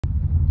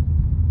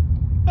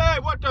Hey,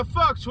 what the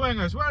fuck,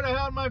 swingers? Where the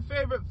hell did my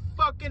favorite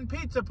fucking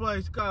pizza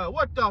place go?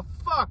 What the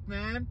fuck,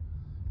 man?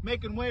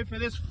 Making way for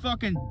this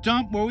fucking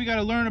dump where we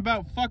gotta learn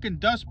about fucking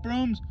dust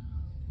brooms?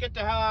 Get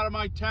the hell out of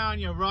my town,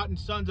 you rotten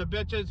sons of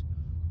bitches.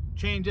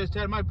 Change this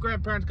head. My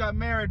grandparents got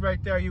married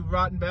right there, you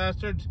rotten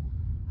bastards.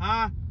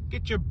 Huh?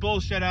 Get your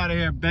bullshit out of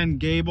here, Ben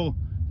Gable.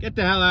 Get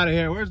the hell out of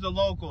here. Where's the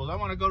locals? I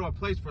want to go to a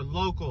place for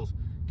locals.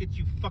 Get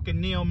you fucking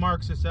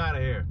neo-Marxists out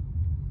of here.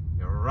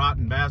 You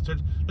rotten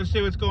bastards. Let's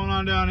see what's going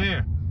on down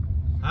here.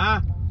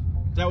 Huh?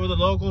 Is that where the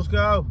locals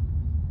go?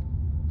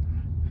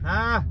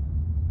 Huh?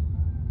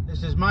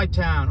 This is my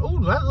town. Oh,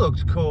 that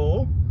looks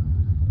cool.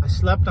 I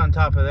slept on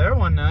top of there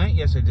one night.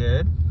 Yes, I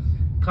did.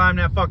 Climbed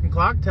that fucking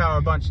clock tower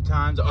a bunch of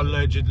times,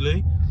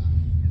 allegedly.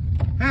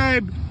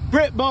 Hey,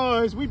 Brit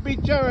boys, we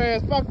beat your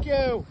ass. Fuck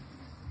you.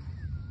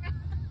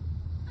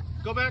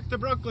 Go back to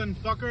Brooklyn,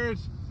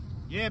 fuckers.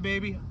 Yeah,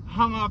 baby.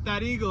 Hung off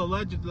that eagle,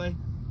 allegedly.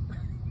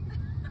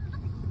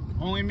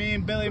 Only me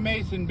and Billy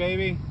Mason,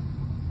 baby.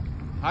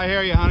 I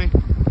hear you, honey.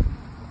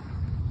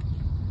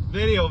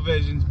 Video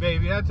visions,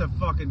 baby. That's a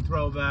fucking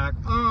throwback.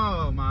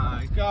 Oh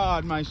my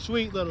God, my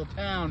sweet little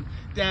town.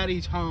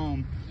 Daddy's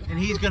home. And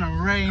he's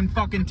gonna rain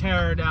fucking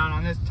terror down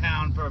on this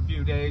town for a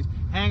few days.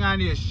 Hang on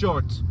to your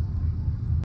shorts.